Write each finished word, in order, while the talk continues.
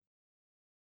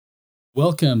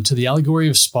Welcome to the Allegory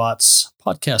of Spots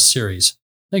podcast series.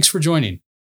 Thanks for joining.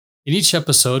 In each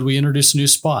episode, we introduce a new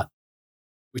spot.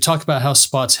 We talk about how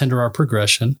spots hinder our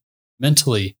progression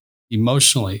mentally,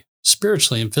 emotionally,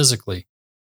 spiritually, and physically,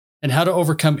 and how to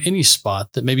overcome any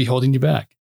spot that may be holding you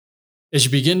back. As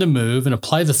you begin to move and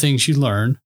apply the things you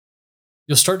learn,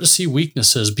 you'll start to see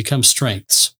weaknesses become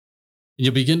strengths, and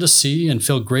you'll begin to see and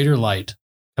feel greater light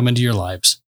come into your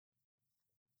lives.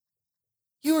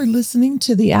 You are listening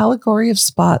to the Allegory of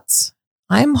Spots.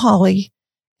 I'm Holly,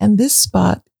 and this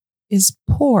spot is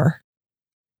poor.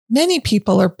 Many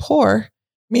people are poor,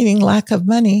 meaning lack of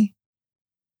money,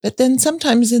 but then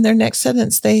sometimes in their next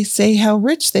sentence they say how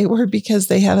rich they were because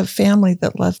they had a family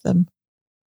that loved them.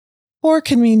 Poor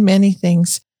can mean many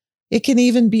things. It can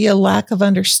even be a lack of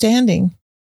understanding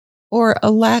or a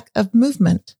lack of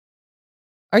movement.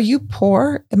 Are you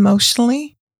poor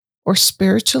emotionally or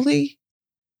spiritually?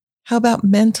 How about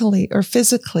mentally or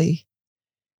physically?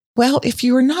 Well, if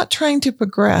you are not trying to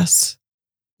progress,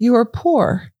 you are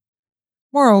poor.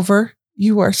 Moreover,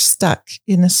 you are stuck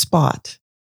in a spot.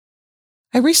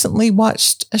 I recently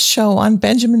watched a show on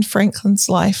Benjamin Franklin's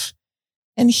life,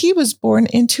 and he was born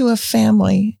into a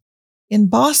family in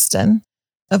Boston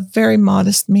of very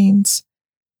modest means.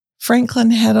 Franklin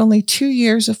had only 2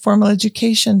 years of formal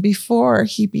education before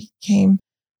he became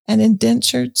an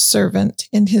indentured servant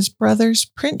in his brother's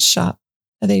print shop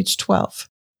at age 12.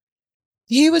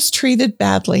 He was treated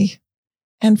badly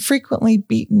and frequently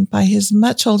beaten by his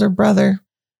much older brother,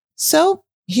 so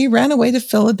he ran away to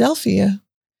Philadelphia,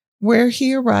 where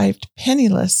he arrived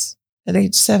penniless at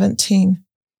age 17.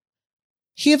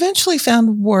 He eventually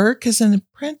found work as an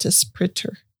apprentice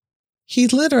printer. He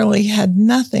literally had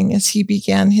nothing as he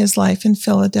began his life in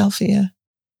Philadelphia.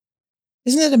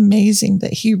 Isn't it amazing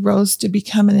that he rose to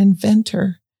become an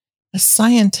inventor, a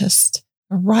scientist,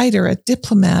 a writer, a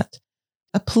diplomat,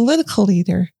 a political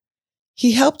leader?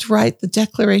 He helped write the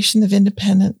Declaration of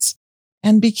Independence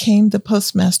and became the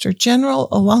Postmaster General,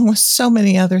 along with so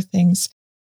many other things.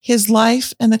 His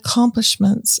life and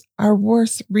accomplishments are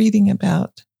worth reading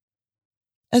about.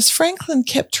 As Franklin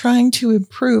kept trying to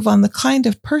improve on the kind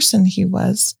of person he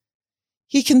was,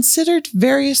 he considered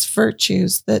various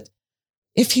virtues that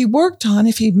if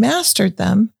he mastered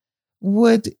them,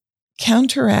 would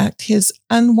counteract his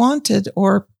unwanted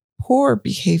or poor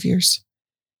behaviors.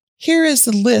 Here is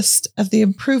a list of the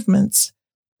improvements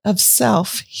of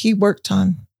self he worked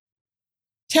on: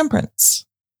 temperance,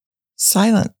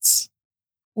 silence,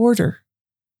 order,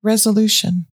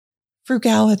 resolution,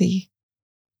 frugality,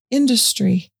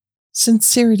 industry,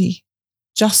 sincerity,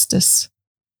 justice,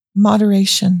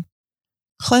 moderation,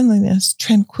 cleanliness,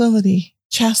 tranquility,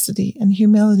 chastity, and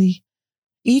humility.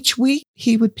 Each week,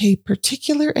 he would pay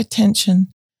particular attention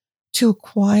to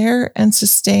acquire and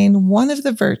sustain one of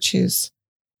the virtues,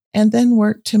 and then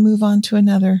work to move on to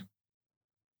another.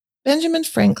 Benjamin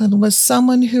Franklin was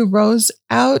someone who rose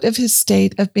out of his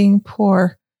state of being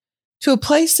poor to a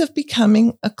place of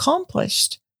becoming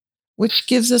accomplished, which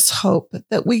gives us hope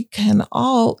that we can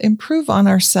all improve on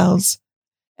ourselves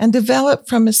and develop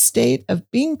from a state of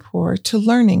being poor to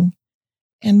learning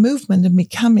and movement and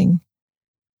becoming.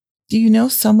 Do you know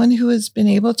someone who has been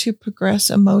able to progress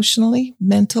emotionally,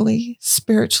 mentally,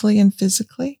 spiritually, and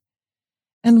physically,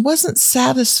 and wasn't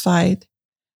satisfied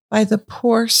by the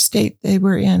poor state they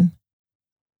were in?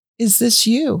 Is this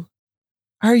you?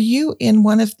 Are you in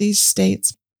one of these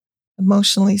states,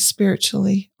 emotionally,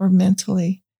 spiritually, or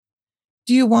mentally?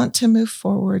 Do you want to move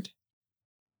forward?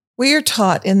 We are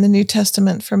taught in the New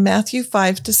Testament from Matthew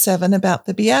 5-7 about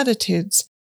the Beatitudes,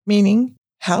 meaning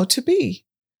how to be,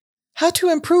 how to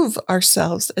improve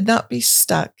ourselves and not be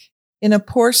stuck in a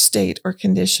poor state or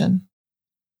condition.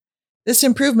 This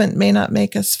improvement may not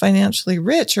make us financially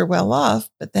rich or well off,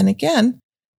 but then again,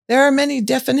 there are many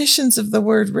definitions of the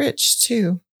word rich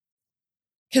too.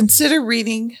 Consider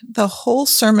reading the whole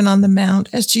Sermon on the Mount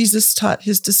as Jesus taught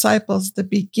his disciples the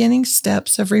beginning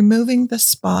steps of removing the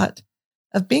spot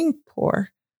of being poor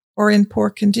or in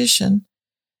poor condition,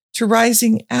 to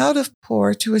rising out of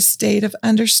poor to a state of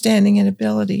understanding and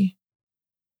ability.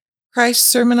 Christ's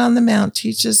Sermon on the Mount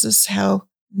teaches us how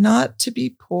not to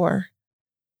be poor.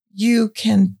 You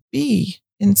can be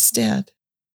instead.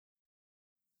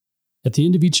 At the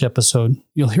end of each episode,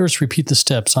 you'll hear us repeat the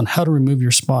steps on how to remove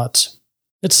your spots.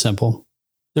 It's simple.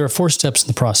 There are 4 steps in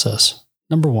the process.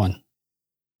 Number 1,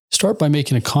 start by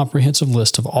making a comprehensive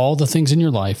list of all the things in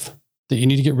your life that you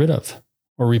need to get rid of,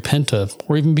 or repent of,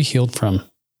 or even be healed from.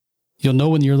 You'll know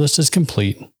when your list is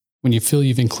complete when you feel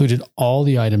you've included all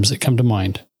the items that come to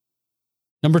mind.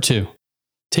 Number 2,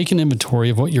 take an inventory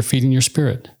of what you're feeding your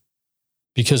spirit,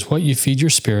 because what you feed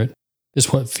your spirit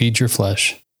is what feeds your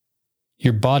flesh.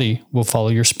 Your body will follow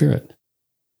your spirit.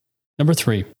 Number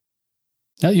 3,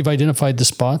 now that you've identified the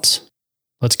spots,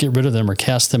 let's get rid of them or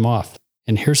cast them off.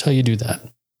 And here's how you do that.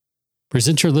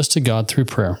 Present your list to God through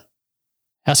prayer.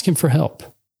 Ask Him for help.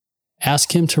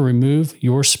 Ask Him to remove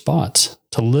your spots,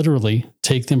 to literally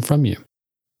take them from you.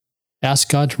 Ask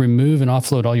God to remove and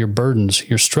offload all your burdens,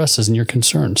 your stresses, and your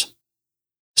concerns.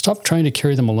 Stop trying to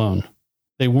carry them alone.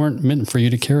 They weren't meant for you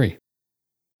to carry.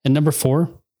 And number 4,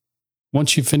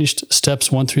 once you've finished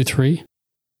steps 1 through 3,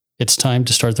 it's time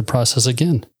to start the process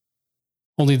again.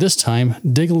 Only this time,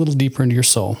 dig a little deeper into your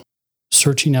soul,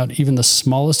 searching out even the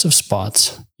smallest of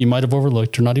spots you might have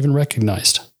overlooked or not even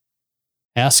recognized.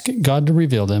 Ask God to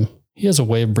reveal them. He has a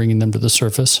way of bringing them to the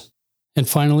surface. And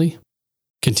finally,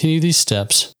 continue these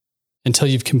steps until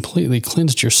you've completely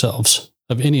cleansed yourselves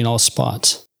of any and all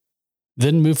spots.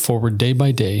 Then move forward day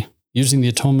by day, using the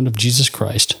atonement of Jesus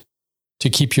Christ to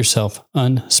keep yourself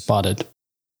unspotted.